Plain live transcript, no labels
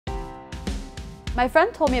My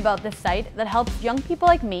friend told me about this site that helps young people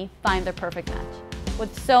like me find their perfect match.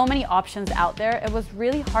 With so many options out there, it was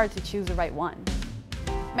really hard to choose the right one.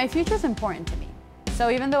 My future is important to me, so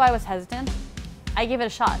even though I was hesitant, I gave it a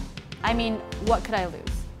shot. I mean, what could I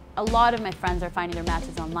lose? A lot of my friends are finding their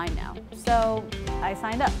matches online now, so I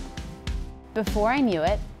signed up. Before I knew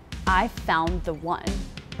it, I found the one.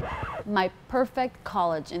 My perfect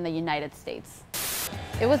college in the United States.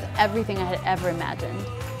 It was everything I had ever imagined.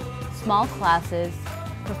 Small classes,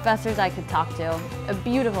 professors I could talk to, a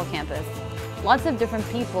beautiful campus, lots of different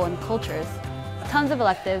people and cultures, tons of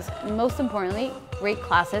electives, and most importantly, great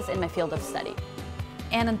classes in my field of study.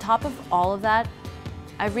 And on top of all of that,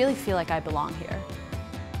 I really feel like I belong here.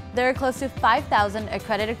 There are close to 5,000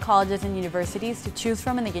 accredited colleges and universities to choose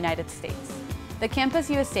from in the United States. The Campus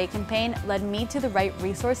USA campaign led me to the right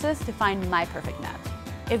resources to find my perfect match.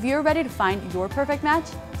 If you're ready to find your perfect match,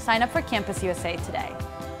 sign up for Campus USA today.